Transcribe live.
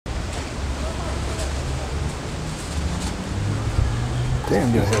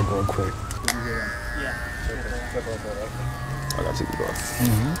Damn, your hair grow quick. I gotta take it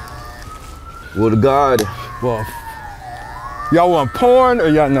off. Will to God. Well, y'all want porn or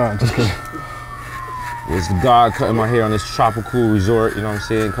y'all no? I'm just kidding. Was the God cutting my hair on this tropical resort? You know what I'm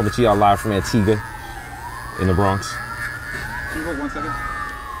saying? Coming to y'all live from Antigua in the Bronx. Can you hold 1 second?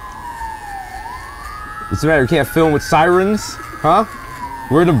 What's the matter? You can't film with sirens, huh?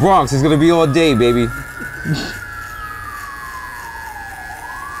 We're in the Bronx. It's gonna be all day, baby.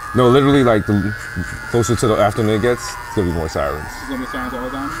 No, literally, like the closer to the afternoon it gets, it's gonna be more sirens. It's gonna be sirens all the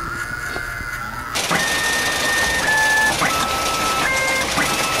time.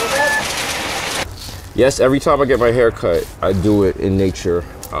 Yes, every time I get my hair cut, I do it in nature.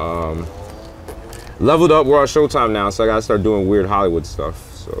 Leveled up, we're on Showtime now, so I gotta start doing weird Hollywood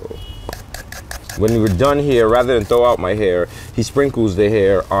stuff. So when we're done here, rather than throw out my hair, he sprinkles the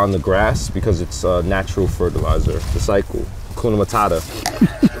hair on the grass because it's natural fertilizer, the cycle. Hakuna Matata.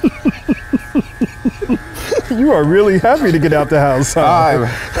 You are really happy to get out the house, huh?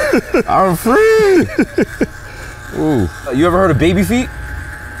 I'm free. Ooh. You ever heard of baby feet?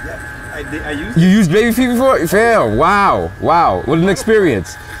 Yeah, I used. You used baby feet before? Fam, wow, wow, what an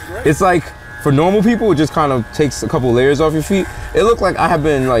experience. It's like, for normal people, it just kind of takes a couple layers off your feet. It looked like I have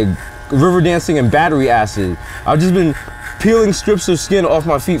been like river dancing in battery acid. I've just been peeling strips of skin off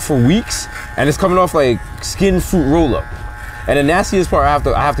my feet for weeks, and it's coming off like skin fruit roll-up. And the nastiest part,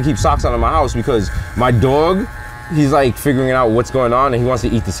 I have to keep socks on in my house because my dog, he's like figuring out what's going on and he wants to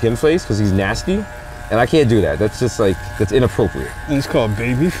eat the skin flakes because he's nasty. And I can't do that. That's just like, that's inappropriate. And it's called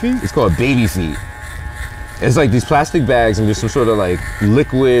baby feet? It's called baby feet. It's like these plastic bags and there's some sort of like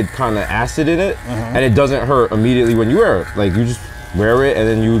liquid kind of acid in it. And it doesn't hurt immediately when you wear it. Like you just wear it and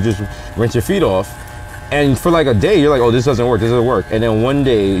then you just rinse your feet off. And for like a day, you're like, oh, this doesn't work. And then one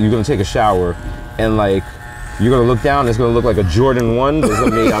day you're gonna take a shower and like, you're gonna look down, it's gonna look like a Jordan 1, but it's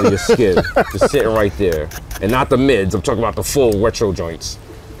gonna be made out of your skin. Just sitting right there. And not the mids, I'm talking about the full retro joints.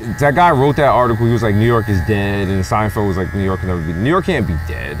 That guy wrote that article, he was like, New York is dead, and Seinfeld was like, New York can never be, New York can't be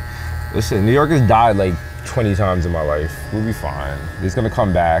dead. Listen, New York has died like 20 times in my life. We'll be fine. It's gonna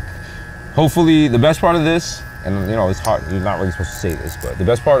come back. Hopefully, the best part of this, and you know, it's hard, you're not really supposed to say this, but the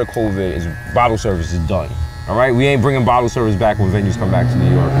best part of COVID is bottle service is done. All right, we ain't bringing bottle service back when venues come back to New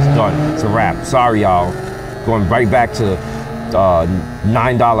York. It's done, it's a wrap. Sorry, y'all. Going right back to $9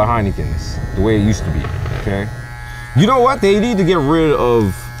 Heinekens, the way it used to be, okay? You know what? They need to get rid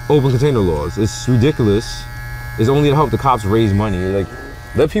of open container laws. It's ridiculous. It's only to help the cops raise money. Like,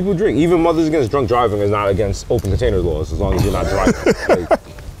 let people drink. Even Mothers Against Drunk Driving is not against open container laws as long as you're not driving. Like,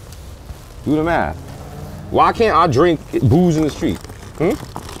 do the math. Why can't I drink booze in the street? And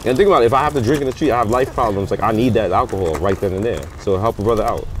think about it, if I have to drink in the street, I have life problems. Like, I need that alcohol right then and there. So help a brother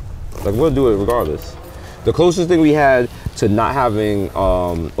out. Like, we'll do it regardless. The closest thing we had to not having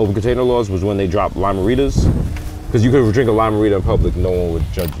open container laws was when they dropped Lime-A-Ritas. Because you could drink a Lime-A-Rita in public, no one would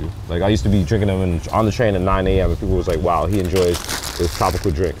judge you. Like I used to be drinking them on the train at 9 a.m. and people was like, wow, he enjoys his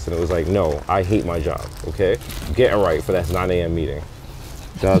tropical drinks. And it was like, no, I hate my job, okay? Getting right for that 9 a.m. meeting.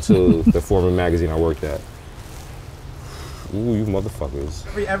 Shout out to the Foreman magazine I worked at. Ooh, you motherfuckers.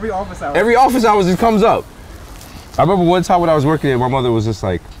 Every office hour. Every office hours it comes up. I remember one time when I was working there, my mother was just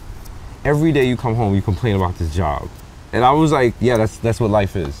like, every day you come home, you complain about this job. And I was like, yeah, that's what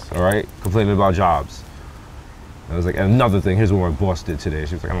life is, all right? Complaining about jobs. And I was like, and another thing, here's what my boss did today.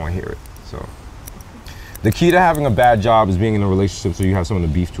 She was like, I don't want to hear it. So, the key to having a bad job is being in a relationship so you have someone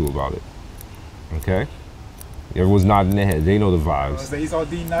to beef to about it, okay? Everyone's nodding their head. They know the vibes. He's all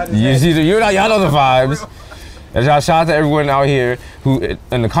D nodding. Y'all know the vibes. And shout out to everyone out here who,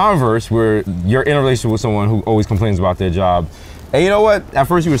 in the converse, where you're in a relationship with someone who always complains about their job. And you know what? At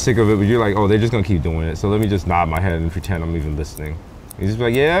first you were sick of it, but you're like, oh, they're just gonna keep doing it. So let me just nod my head and pretend I'm even listening. You just be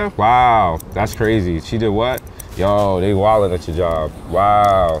like, yeah, wow, that's crazy. She did what? Yo, they wilding at your job.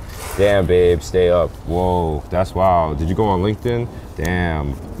 Wow, damn, babe, stay up. Whoa, that's wild. Did you go on LinkedIn?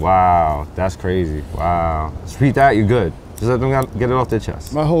 Damn, wow, that's crazy. Wow. Just repeat that, you're good. Just let them get it off their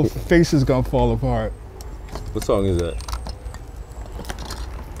chest. My whole face is gonna fall apart. What song is that?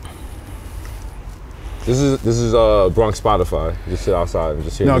 This is Bronx Spotify. You just sit outside and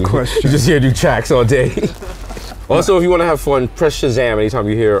just hear just hear new tracks all day. Also, if you want to have fun, press Shazam anytime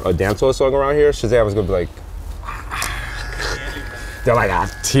you hear a dancehall song around here. Shazam is gonna be like, they're like,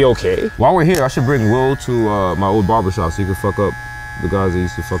 T-OK. While we're here, I should bring Will to my old barbershop so he can fuck up the guys that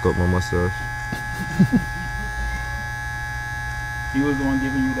used to fuck up my mustache. He was the one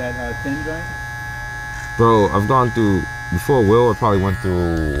giving you that thin joint? Bro, I've gone through, before Will, I probably went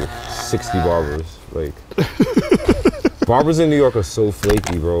through 60 barbers. Like, Barbers in New York are so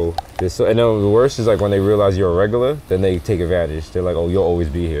flaky, bro. So, and then the worst is like when they realize you're a regular, then they take advantage. They're like, oh, you'll always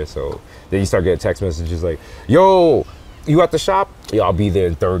be here. So then you start getting text messages like, yo, you at the shop? Yeah, I'll be there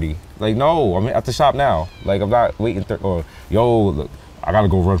in 30. Like, no, I'm at the shop now. Like, I'm not waiting. Or, yo, look, I gotta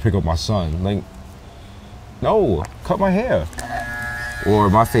go run pick up my son. Like, no, cut my hair. Or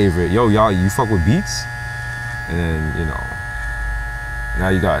my favorite, yo, y'all, you fuck with Beats? And then, you know, now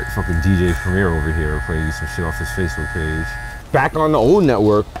you got fucking DJ Premier over here playing you some shit off his Facebook page. Back on the old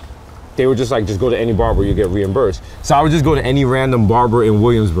network, they were just like, just go to any barber, you get reimbursed. So I would just go to any random barber in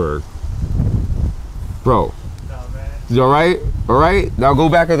Williamsburg. Bro, you all right? All right? Now go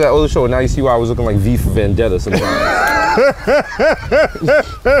back to that old show. Now you see why I was looking like V for Vendetta sometimes.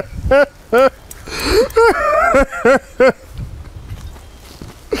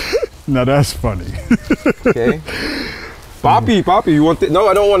 Now that's funny. Okay. Poppy, you want thin? No,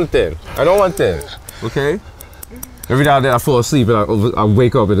 I don't want it thin. I don't want thin. Okay. Every now and then I fall asleep and I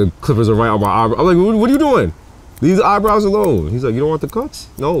wake up and the clippers are right on my eyebrow. I'm like, what are you doing? Leave the eyebrows alone. He's like, you don't want the cuts?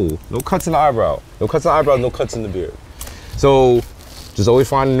 No, no cuts in the eyebrow. No cuts in the eyebrow, no cuts in the beard. So just always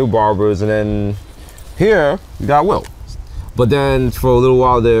finding new barbers, and then here you got Will. But then for a little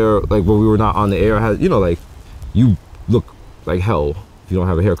while there, like when we were not on the air, I had, you know, like you look like hell if you don't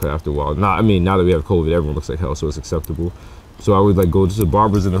have a haircut after a while. I mean, now that we have COVID, everyone looks like hell, so it's acceptable. So I would like go to the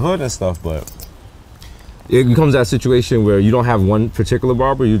barbers in the hood and stuff, but it becomes that situation where you don't have one particular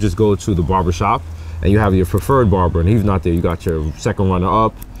barber, you just go to the barber shop and you have your preferred barber, and he's not there. You got your second runner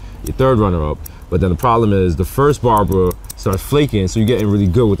up, your third runner up. But then the problem is the first barber starts flaking, so you're getting really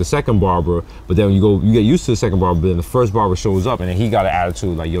good with the second barber, but then you get used to the second barber, but then the first barber shows up and then he got an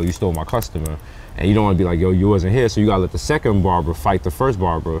attitude like, yo, you stole my customer. And you don't want to be like, yo, you wasn't here, so you gotta let the second barber fight the first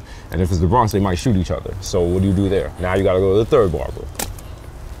barber, and if it's the Bronx, they might shoot each other. So what do you do there? Now you gotta go to the third barber.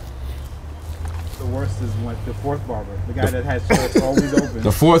 The worst is when the fourth barber, the guy that has shirts always open.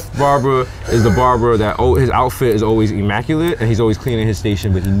 The fourth barber is the barber that, oh, his outfit is always immaculate and he's always cleaning his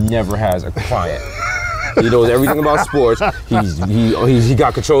station, but he never has a client. He knows everything about sports. He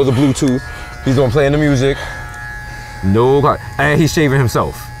got control of the Bluetooth. He's gonna play in the music. No, and he's shaving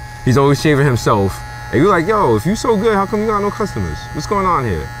himself. He's always shaving himself. And you're like, yo, if you so good, how come you got no customers? What's going on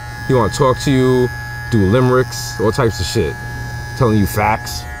here? He wanna talk to you, do limericks, all types of shit. Telling you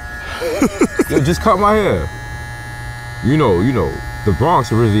facts. Yo, just cut my hair. You know, the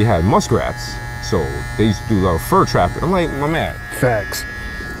Bronx originally had muskrats, so they used to do a lot of fur trapping. I'm like, my man. Facts.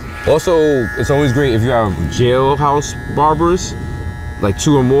 Also, it's always great if you have jailhouse barbers, like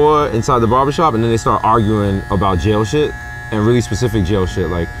 2 or more inside the barbershop, and then they start arguing about jail shit, and really specific jail shit,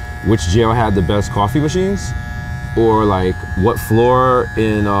 like which jail had the best coffee machines, or like what floor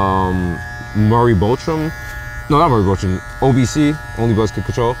in Murray Boultram, no, not Murray Boultram, OBC, Only Bus Could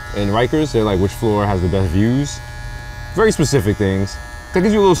Control, in Rikers, they're like which floor has the best views. Very specific things. That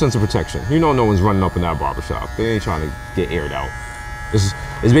gives you a little sense of protection. You know no one's running up in that barbershop. They ain't trying to get aired out. It's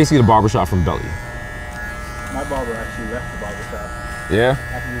basically the barbershop from Belly. My barber actually left the barbershop. Yeah?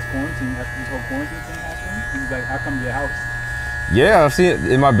 After this whole quarantine thing happened, he was like, I'll come to your house. Yeah, I've seen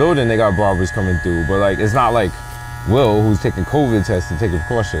it in my building. They got barbers coming through, but like it's not like Will who's taking COVID tests and taking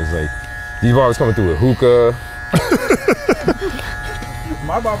precautions. Like these barbers coming through with hookah.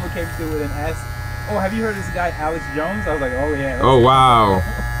 My barber came through and asked, oh, have you heard of this guy Alex Jones? I was like, oh yeah. Oh wow.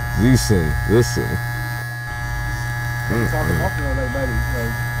 Listen. Talking off, you know, like buddy,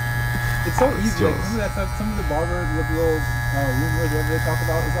 like it's so easy. Like remember that stuff, some of the barber little rumors whatever they talk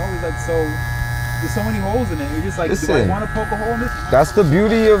about, it's always like so. There's so many holes in it. You're just like, do I want to poke a hole in this? That's the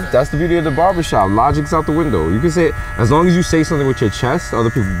beauty of the barbershop. Logic's out the window. You can say, as long as you say something with your chest,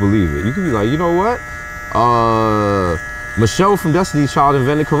 other people believe it. You can be like, you know what? Michelle from Destiny's Child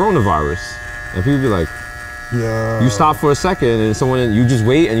invented coronavirus, and people be like, yeah. You stop for a second, and you just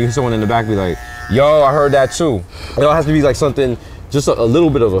wait, and you hear someone in the back be like, yo, I heard that too. It all has to be like something, just a little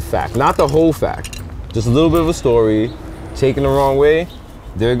bit of a fact, not the whole fact, just a little bit of a story, taken the wrong way.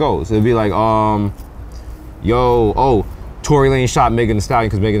 There it goes. It'll be like, Tory Lanez shot Megan Thee Stallion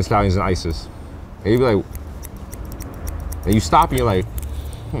because Megan Thee Stallion's in ISIS. And you'd be like, and you stop and you're like,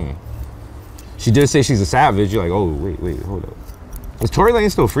 She did say she's a savage. You're like, oh, wait, hold up. Is Tory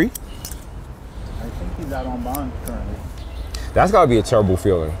Lanez still free? I think he's out on bond currently. That's gotta be a terrible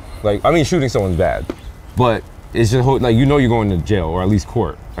feeling. Like, I mean, shooting someone's bad, but it's just like, you know you're going to jail or at least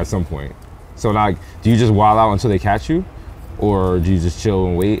court at some point. So like, do you just wild out until they catch you? Or do you just chill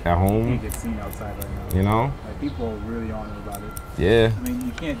and wait at home? You get seen outside right now. You know? Like people are really on it about it. Yeah. I mean,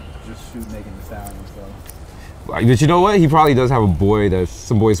 you can't just shoot Megan Thee Stallion and stuff. But you know what? He probably does have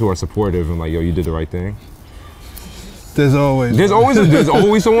some boys who are supportive and like, yo, you did the right thing. There's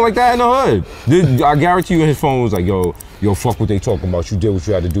always someone like that in the hood. I guarantee you his phone was like, yo, fuck what they talking about. You did what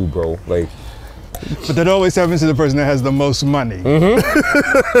you had to do, bro. Like, but that always happens to the person that has the most money.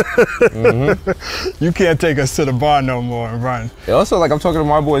 You can't take us to the bar no more and run. And also, like, I'm talking to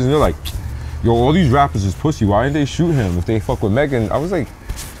my boys and they're like, yo, all these rappers is pussy. Why didn't they shoot him if they fuck with Megan? I was like,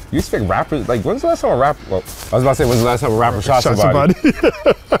 you expect rappers, like, when's the last time a rapper, well, I was about to say, when's the last time a rapper shot somebody?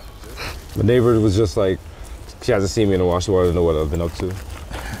 My neighbor was just like, she hasn't seen me in a while, she wanted to know what I've been up to.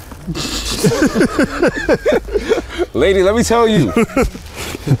 Lady, let me tell you.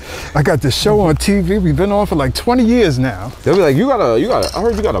 I got this show on TV, we've been on for like 20 years now. They'll be like, I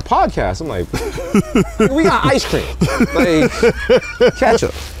heard you got a podcast. I'm like, we got ice cream. Like,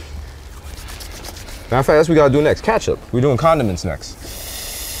 ketchup. Matter of fact, that's what we gotta do next, ketchup. We're doing condiments next.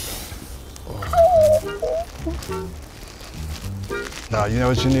 Now, you know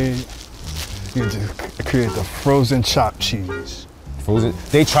what you need? You just create the frozen chopped cheese. Frozen?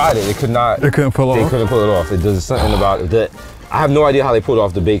 They tried it. They could not. They couldn't pull it off? They couldn't pull it off. There's something about it that I have no idea how they pulled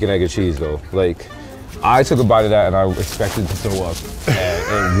off the bacon, egg, and cheese though. Like, I took a bite of that and I expected to throw up,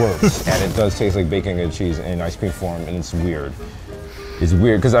 and it works. And it does taste like bacon, egg, and cheese in ice cream form, and it's weird. It's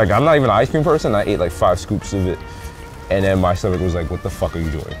weird because like I'm not even an ice cream person. I ate like 5 scoops of it, and then my stomach was like, "What the fuck are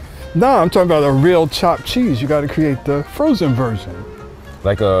you doing?" No, I'm talking about a real chopped cheese. You got to create the frozen version.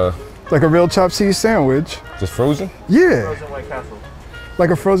 Like a real chopped cheese sandwich. Just frozen? Yeah. Frozen White Castle.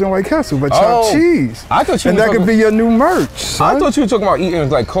 Like a frozen White Castle, but chopped cheese. I thought you and were that could be your new merch, son. I thought you were talking about eating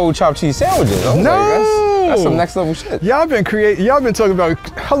like cold chopped cheese sandwiches. I was no. Like, that's some next level shit. Y'all been talking about,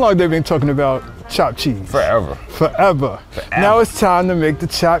 how long they been talking about chopped cheese? Forever. Now it's time to make the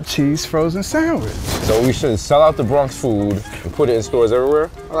chopped cheese frozen sandwich. So we should sell out the Bronx food and put it in stores everywhere?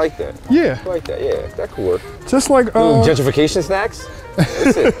 I like that. Yeah. I like that, yeah. That could work. Just like little gentrification snacks?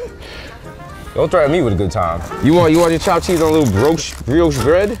 That's it. Don't threaten me with a good time. You want your chopped cheese on a little brioche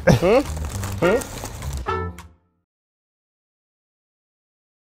bread?